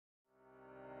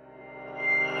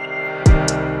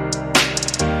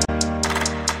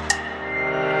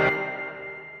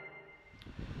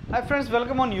friends,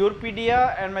 welcome on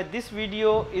YourPedia, and this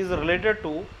video is related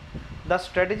to the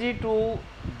strategy to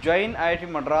join IIT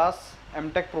Madras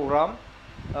M.tech program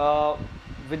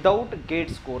without gate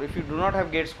score. If you do not have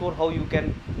gate score, how you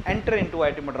can enter into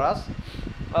IIT Madras.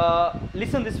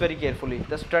 Listen this very carefully,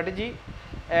 the strategy,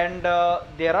 and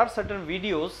there are certain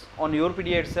videos on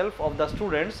YourPedia itself of the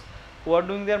students who are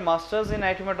doing their masters in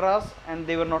IIT Madras and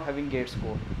they were not having gate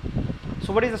score.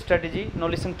 So what is the strategy? Now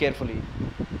listen carefully.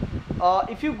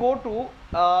 If you go to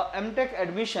M.tech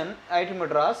admission IIT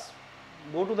Madras,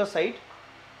 go to the site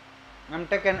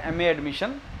M.tech and MA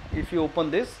admission. If you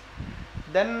open this,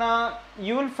 then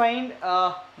you will find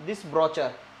this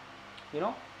brochure,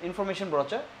 information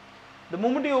brochure. The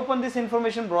moment you open this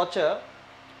information brochure,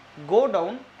 go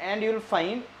down and you will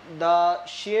find the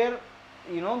share,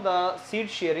 the seat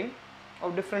sharing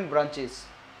of different branches.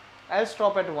 I'll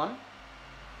stop at one.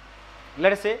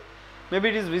 Let us say, maybe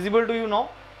it is visible to you now.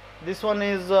 This one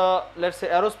is let's say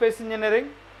aerospace engineering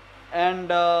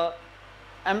and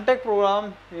M.tech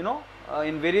program,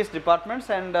 in various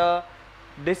departments and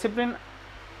discipline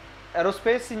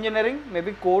aerospace engineering,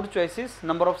 maybe code choices,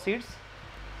 number of seats.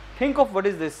 Think of what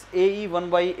is this,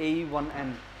 AE1 by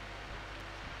AE1N.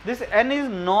 This N is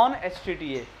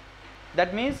non-NHTTA.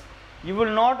 That means you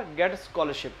will not get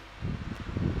scholarship.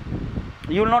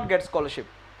 You will not get scholarship.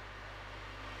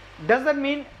 Does that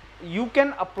mean you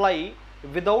can apply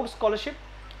without scholarship?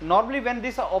 Normally when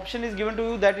this option is given to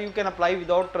you that you can apply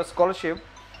without scholarship,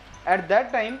 at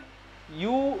that time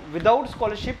you without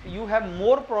scholarship you have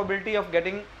more probability of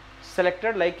getting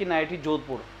selected, like in IIT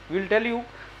Jodhpur. We will tell you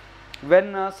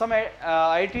when some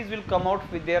IITs will come out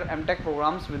with their M.tech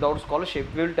programs without scholarship,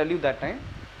 we will tell you that time.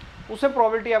 उससे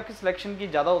probability आपकी selection की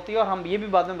ज़्यादा होती है और हम ये भी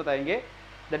बाद में बताएंगे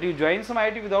that you join some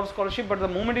IIT without scholarship, but the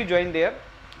moment you join there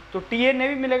तो TA नहीं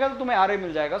भी मिलेगा तो तुम्हें RA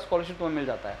मिल जाएगा, scholarship तुम्हें मिल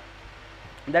जाता है.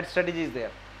 That strategy is there.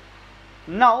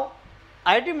 Now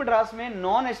IIT Madras में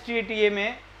non-NHTTA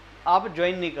में आप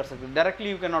ज्वाइन नहीं कर सकते,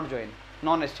 directly you can not join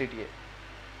non-NHTTA.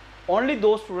 Only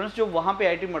दो स्टूडेंट्स जो वहाँ पे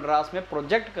IIT मद्रास में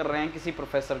प्रोजेक्ट कर रहे हैं किसी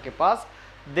प्रोफेसर के पास,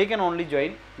 they can only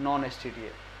join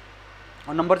non-NHTTA.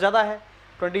 और नंबर ज़्यादा है,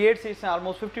 28 सीट्स हैं,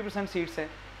 ऑलमोस्ट 50% सीट्स हैं.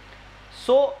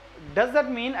 So does that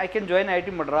mean I can join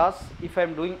IIT Madras if I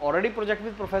am doing already project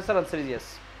with professor? Answer is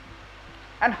yes.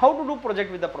 And how to do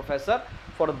project with the professor?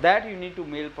 For that you need to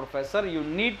mail professor, you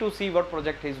need to see what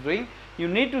project he is doing, you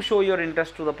need to show your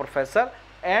interest to the professor,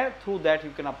 and through that you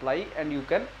can apply and you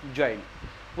can join.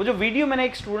 वो जो video मैंने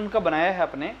एक student का बनाया है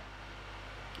अपने,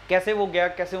 कैसे वो गया,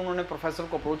 कैसे उन्होंने प्रोफेसर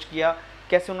को अप्रोच किया,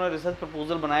 कैसे उन्होंने रिसर्च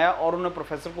प्रपोजल बनाया और उन्होंने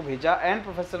प्रोफेसर को भेजा एंड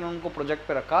प्रोफेसर ने उनको प्रोजेक्ट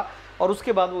पे रखा और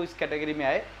उसके बाद वो इस कैटेगरी में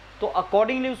आए. तो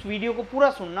अकॉर्डिंगली उस वीडियो को पूरा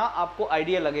सुनना, आपको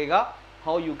आइडिया लगेगा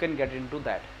how you can get into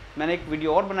that. मैंने एक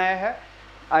वीडियो और बनाया है,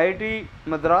 IIT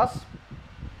Madras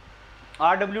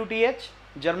RWTH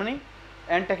Germany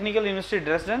and technical university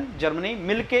Dresden Germany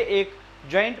मिलके एक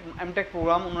जॉइंट M.tech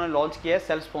प्रोग्राम उन्होंने लॉन्च किया है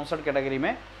सेल्फ स्पॉन्सर्ड कैटेगरी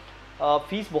में.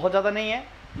 फीस बहुत ज़्यादा नहीं है.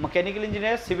 Mechanical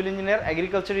engineer, civil engineer,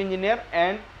 agriculture engineer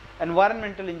and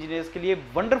environmental engineers के लिए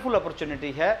वंडरफुल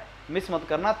अपॉर्चुनिटी है, मिस मत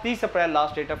करना. 30 अप्रैल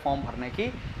लास्ट डेट है फॉर्म भरने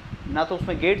की. ना तो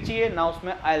उसमें गेट चाहिए ना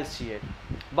उसमें IELTS चाहिए,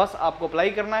 बस आपको अप्लाई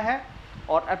करना है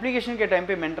और एप्लीकेशन के टाइम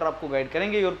पे मेंटर आपको गाइड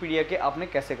करेंगे YourPedia के आपने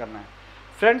कैसे करना है.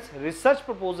 फ्रेंड्स, रिसर्च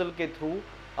प्रपोजल के थ्रू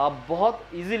आप बहुत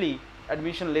इजीली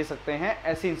एडमिशन ले सकते हैं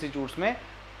ऐसे इंस्टीट्यूट्स में.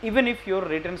 Even if your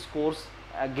written scores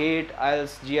gate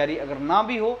IELTS GRE अगर ना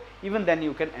भी हो, even then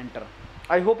you can enter.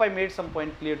 I hope I made some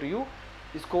point clear to you.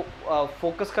 इसको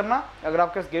फोकस करना. अगर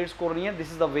आपके पास गेट स्कोर नहीं है,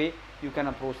 this is the way you can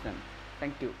approach them.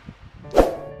 Thank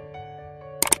you.